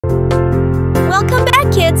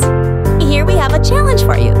here we have a challenge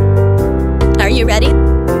for you. Are you ready?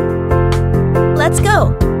 Let's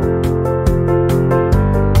go!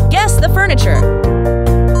 Guess the furniture.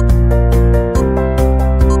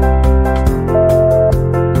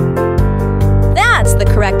 That's the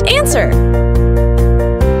correct answer.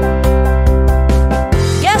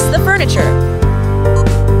 Guess the furniture.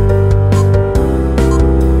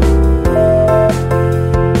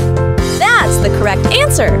 That's the correct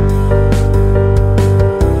answer.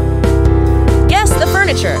 Guess the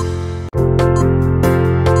furniture.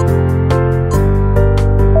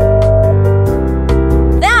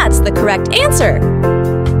 That's the correct answer.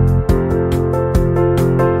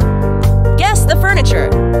 Guess the furniture.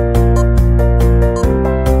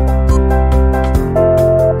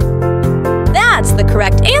 That's the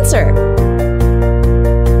correct answer.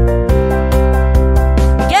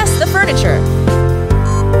 Guess the furniture.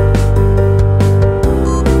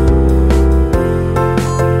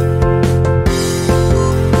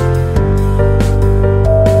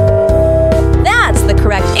 That's the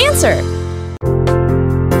correct answer.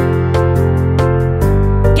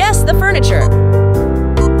 Guess the furniture.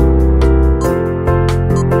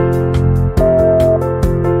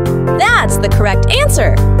 That's the correct answer.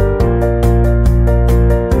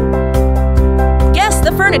 Guess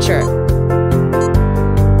the furniture.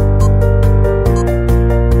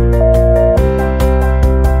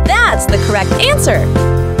 That's the correct answer.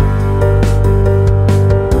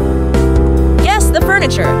 Guess the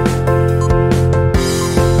furniture.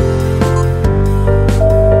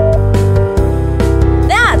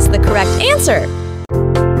 That's the correct answer.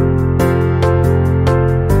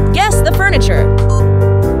 Guess the furniture.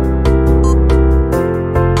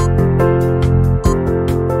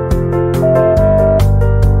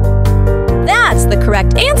 That's the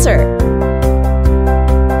correct answer.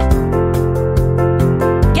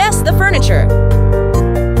 Guess the furniture.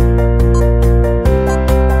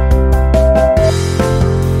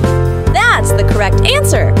 That's the correct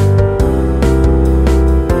answer.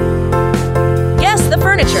 Guess the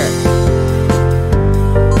furniture.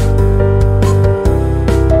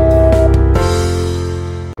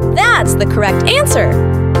 That's the correct answer.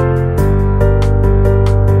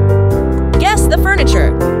 Guess the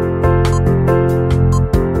furniture.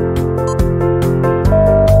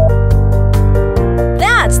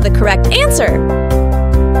 That's the correct answer.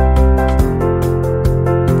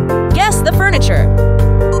 Guess the furniture.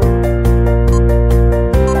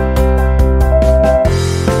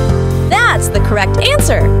 That's the correct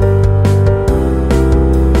answer.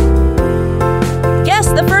 Guess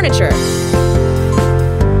the furniture.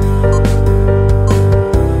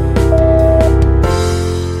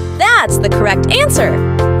 That's the correct answer.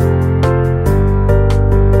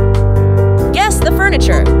 Guess the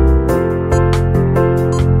furniture.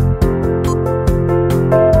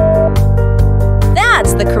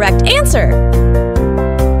 That's the correct answer.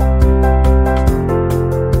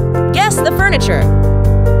 Guess the furniture.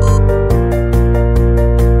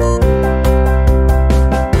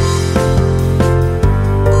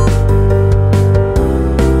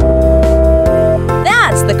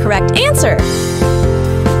 That's the correct answer.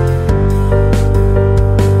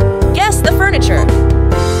 Guess the furniture.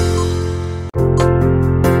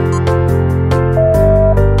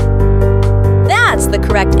 That's the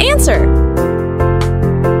correct answer.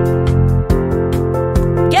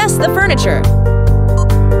 Guess the furniture.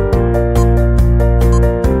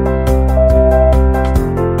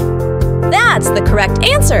 That's the correct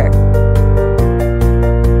answer.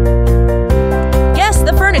 Guess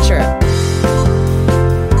the furniture.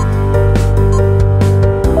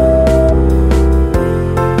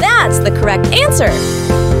 That's the correct answer.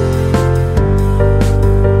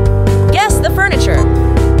 Guess the furniture.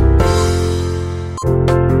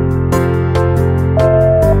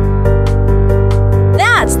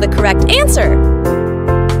 That's the correct answer.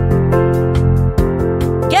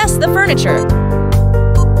 Guess the furniture.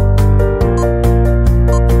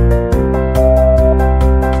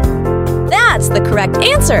 That's the correct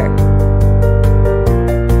answer.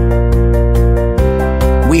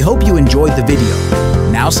 We hope you enjoyed the video.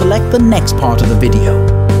 Now select the next part of the video.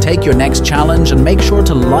 Take your next challenge and make sure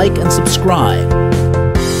to like and subscribe.